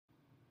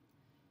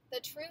The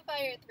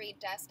TrueFire 3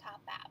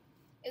 desktop app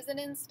is an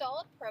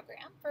installed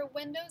program for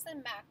Windows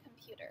and Mac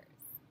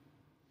computers.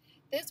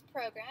 This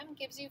program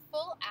gives you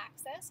full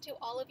access to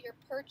all of your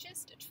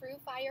purchased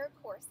TrueFire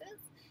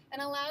courses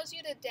and allows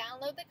you to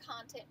download the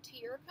content to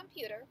your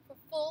computer for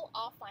full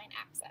offline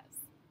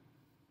access.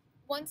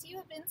 Once you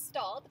have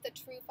installed the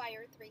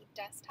TrueFire 3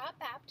 desktop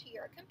app to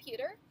your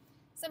computer,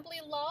 simply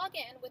log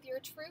in with your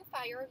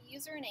TrueFire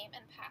username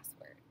and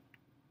password.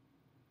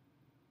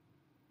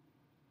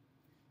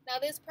 Now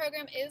this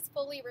program is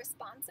fully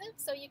responsive,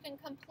 so you can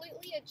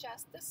completely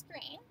adjust the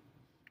screen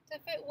to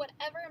fit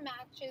whatever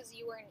matches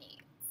your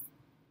needs.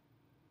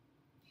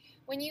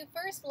 When you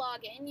first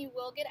log in, you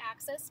will get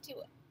access to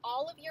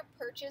all of your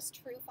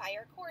purchased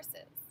TrueFire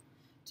courses.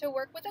 To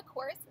work with a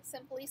course,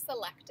 simply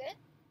select it,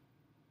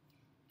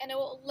 and it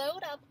will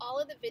load up all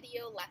of the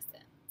video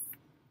lessons.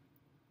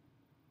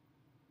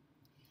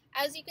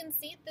 As you can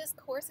see, this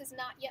course is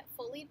not yet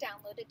fully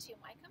downloaded to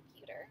my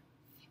computer.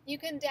 You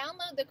can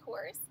download the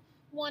course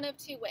one of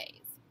two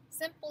ways.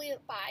 Simply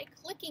by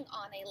clicking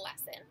on a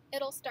lesson,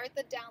 it'll start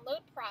the download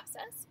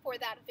process for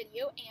that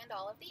video and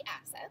all of the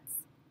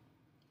assets.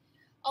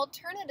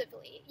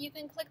 Alternatively, you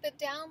can click the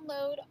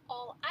download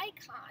all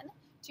icon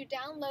to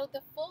download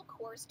the full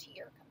course to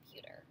your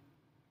computer.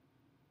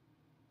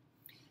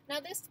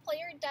 Now this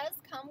player does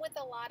come with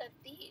a lot of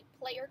the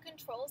player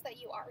controls that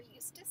you are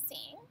used to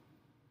seeing.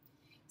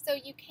 So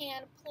you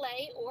can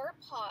play or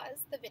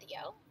pause the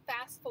video,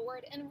 fast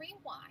forward and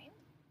rewind.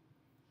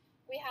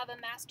 We have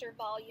a master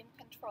volume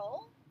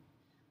control,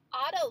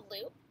 auto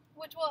loop,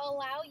 which will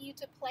allow you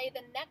to play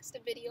the next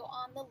video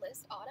on the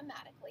list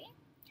automatically.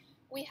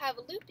 We have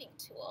looping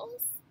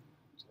tools,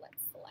 which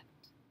let's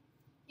select.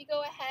 You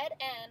go ahead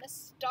and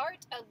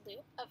start a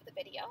loop of the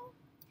video,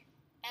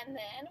 and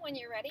then when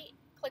you're ready,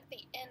 click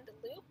the end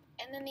loop,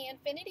 and then the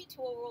infinity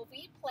tool will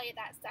replay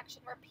that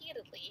section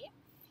repeatedly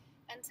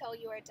until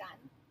you are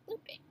done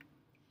looping.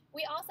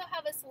 We also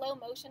have a slow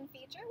motion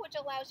feature, which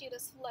allows you to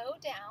slow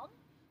down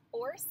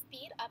or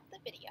speed up the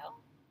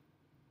video,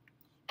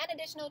 and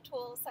additional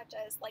tools such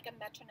as like a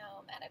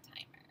metronome and a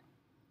timer.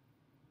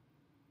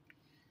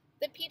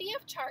 The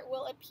PDF chart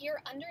will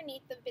appear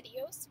underneath the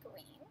video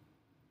screen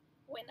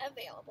when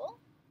available.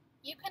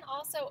 You can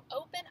also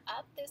open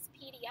up this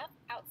PDF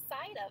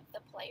outside of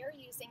the player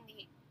using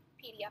the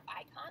PDF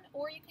icon,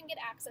 or you can get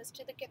access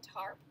to the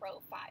Guitar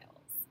Pro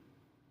files.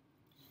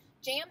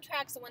 Jam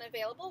tracks, when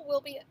available,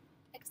 will be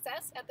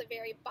accessed at the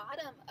very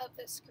bottom of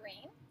the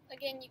screen.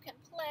 Again, you can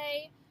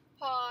play,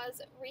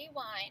 pause,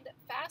 rewind,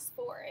 fast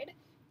forward,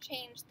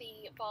 change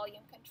the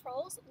volume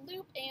controls,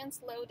 loop, and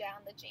slow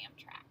down the jam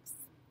tracks.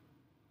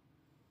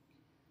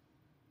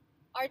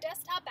 Our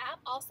desktop app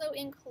also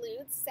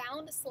includes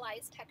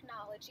Soundslice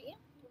technology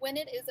when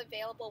it is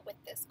available with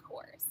this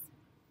course.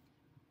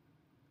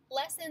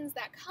 Lessons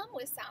that come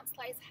with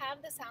Soundslice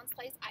have the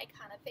Soundslice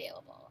icon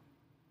available.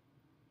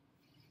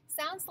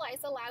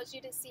 Soundslice allows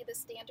you to see the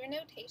standard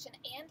notation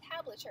and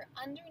tablature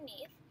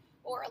underneath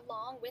or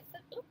along with the,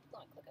 let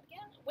me click it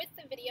again, with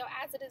the video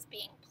as it is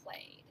being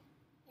played.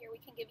 Here we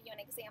can give you an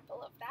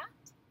example of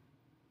that.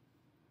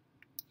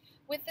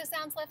 With the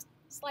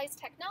Soundslice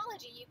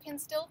technology, you can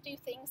still do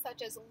things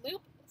such as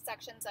loop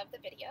sections of the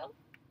video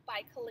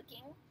by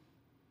clicking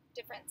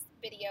different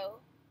video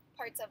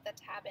parts of the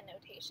tab and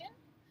notation.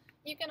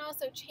 You can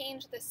also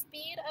change the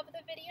speed of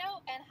the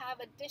video and have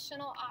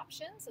additional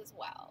options as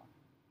well.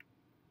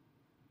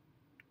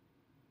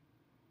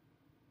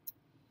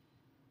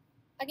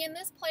 Again,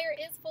 this player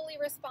is fully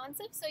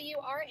responsive, so you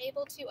are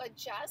able to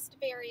adjust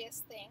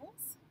various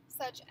things,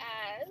 such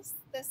as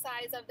the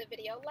size of the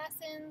video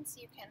lessons.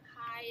 You can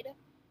hide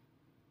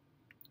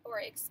or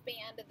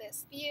expand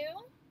this view.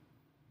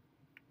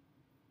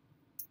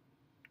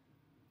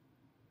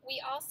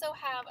 We also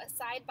have a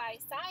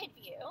side-by-side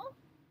view,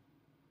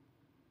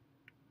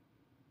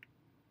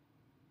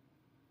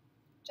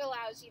 which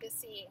allows you to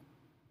see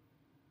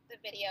the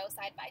video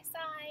side by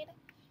side.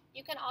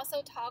 You can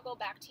also toggle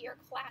back to your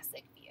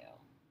classic view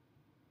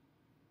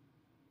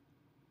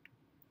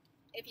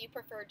if you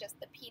prefer just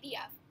the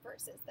PDF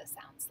versus the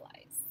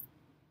Soundslice.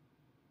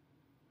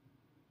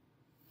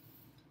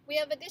 We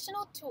have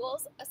additional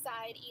tools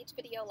aside each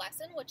video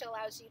lesson, which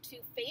allows you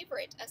to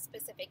favorite a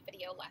specific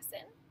video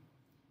lesson.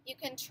 You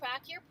can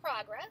track your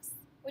progress,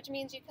 which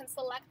means you can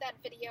select that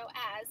video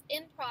as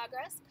in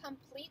progress,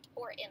 complete,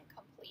 or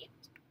incomplete.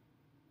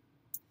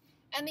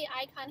 And the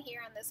icon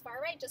here on this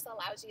far right just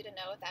allows you to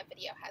know if that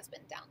video has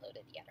been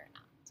downloaded yet or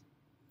not.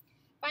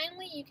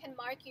 Finally, you can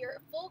mark your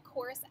full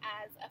course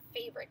as a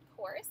favorite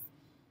course,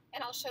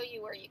 and I'll show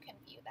you where you can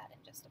view that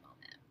in just a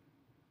moment.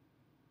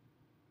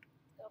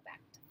 Go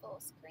back to full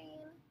screen.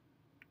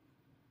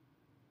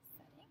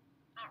 Setting.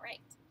 All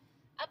right.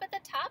 Up at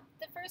the top,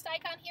 the first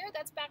icon here,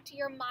 that's back to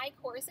your My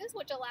Courses,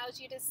 which allows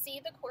you to see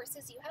the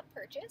courses you have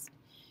purchased.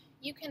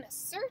 You can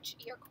search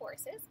your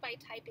courses by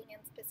typing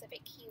in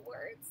specific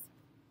keywords.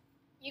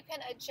 You can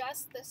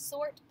adjust the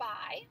sort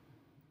by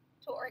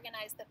to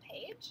organize the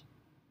page.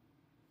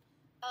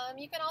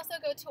 You can also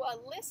go to a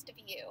list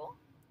view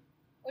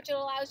which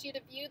allows you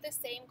to view the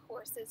same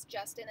courses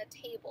just in a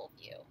table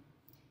view.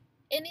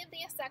 Any of the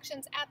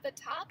sections at the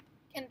top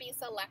can be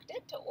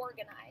selected to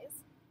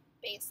organize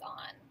based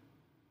on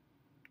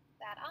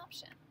that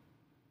option.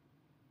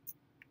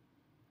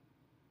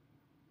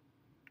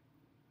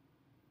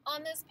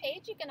 On this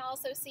page, you can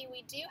also see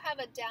we do have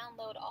a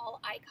download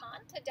all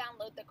icon to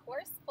download the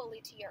course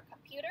fully to your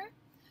computer,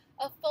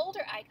 a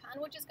folder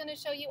icon which is going to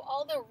show you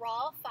all the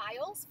raw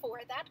files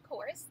for that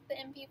course, the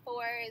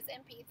MP4s,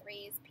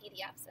 MP3s,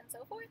 PDFs, and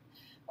so forth,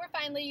 or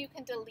finally you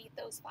can delete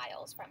those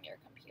files from your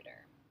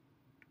computer.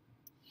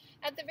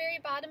 At the very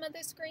bottom of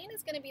the screen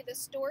is going to be the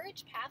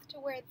storage path to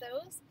where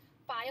those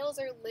files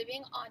are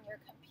living on your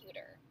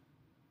computer.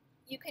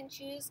 You can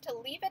choose to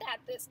leave it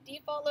at this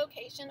default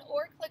location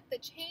or click the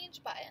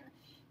change button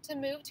to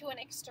move to an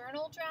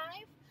external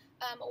drive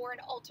or an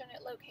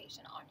alternate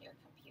location on your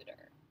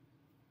computer.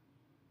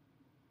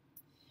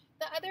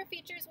 The other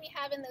features we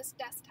have in this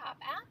desktop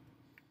app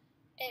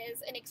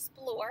is an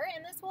Explore,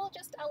 and this will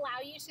just allow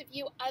you to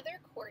view other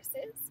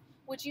courses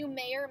which you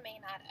may or may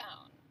not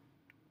own.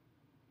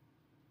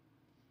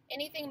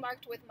 Anything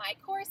marked with My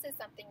Course is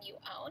something you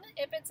own.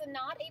 If it's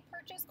not a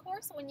purchase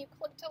course, when you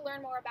click to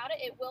learn more about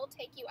it, it will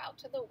take you out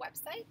to the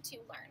website to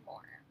learn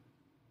more.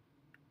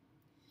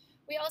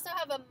 We also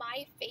have a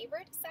My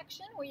Favorite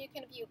section where you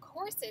can view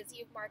courses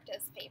you've marked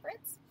as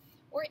favorites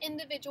or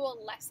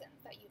individual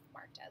lessons that you've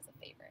marked as a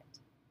favorite.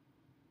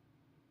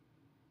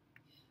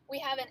 We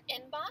have an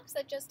inbox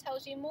that just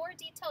tells you more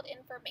detailed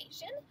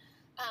information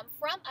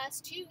from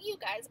us to you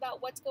guys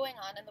about what's going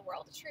on in the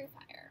world of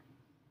TrueFire.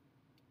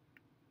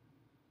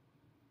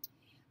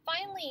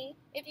 Finally,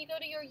 if you go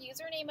to your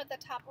username at the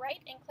top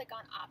right and click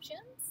on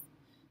Options,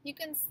 you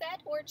can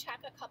set or check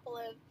a couple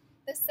of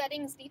the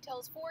settings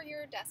details for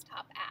your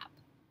desktop app.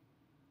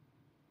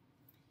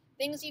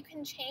 Things you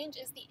can change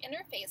is the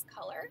interface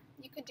color.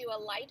 You can do a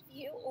light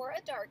view or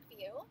a dark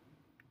view.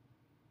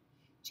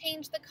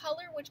 Change the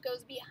color which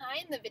goes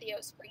behind the video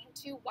screen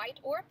to white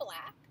or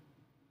black.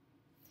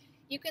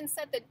 You can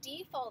set the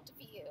default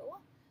view,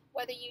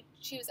 whether you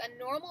choose a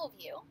normal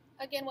view,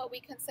 again what we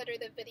consider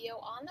the video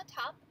on the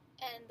top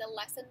and the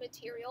lesson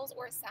materials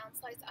or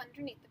Soundslice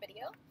underneath the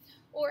video,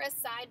 or a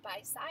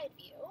side-by-side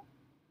view.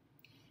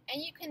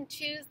 And you can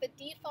choose the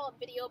default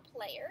video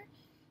player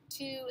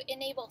to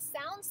enable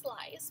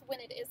Soundslice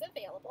when it is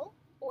available,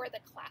 or the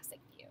classic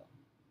view.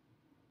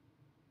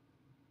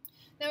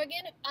 Now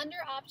again, under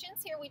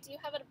options here, we do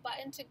have a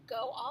button to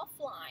go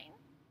offline.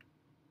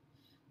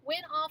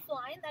 When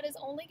offline, that is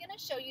only going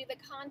to show you the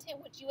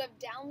content which you have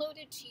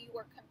downloaded to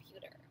your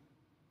computer.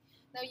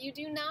 Now you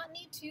do not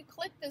need to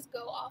click this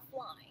go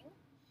offline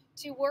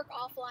to work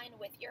offline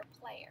with your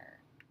player.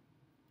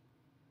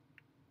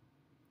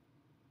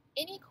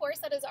 Any course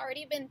that has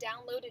already been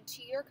downloaded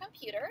to your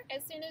computer,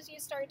 as soon as you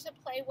start to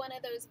play one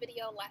of those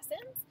video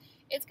lessons,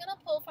 it's going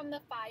to pull from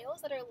the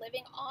files that are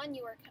living on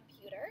your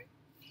computer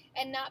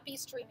and not be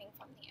streaming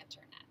from the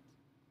internet.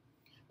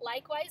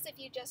 Likewise, if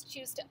you just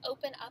choose to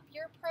open up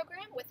your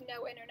program with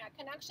no internet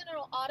connection, it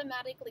will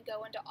automatically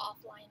go into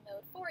offline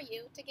mode for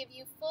you to give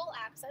you full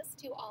access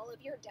to all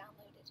of your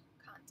downloaded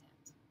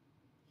content.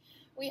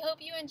 We hope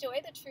you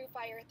enjoy the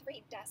TrueFire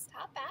 3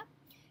 desktop app.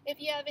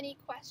 If you have any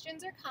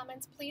questions or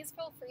comments, please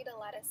feel free to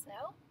let us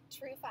know.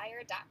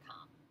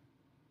 TrueFire.com.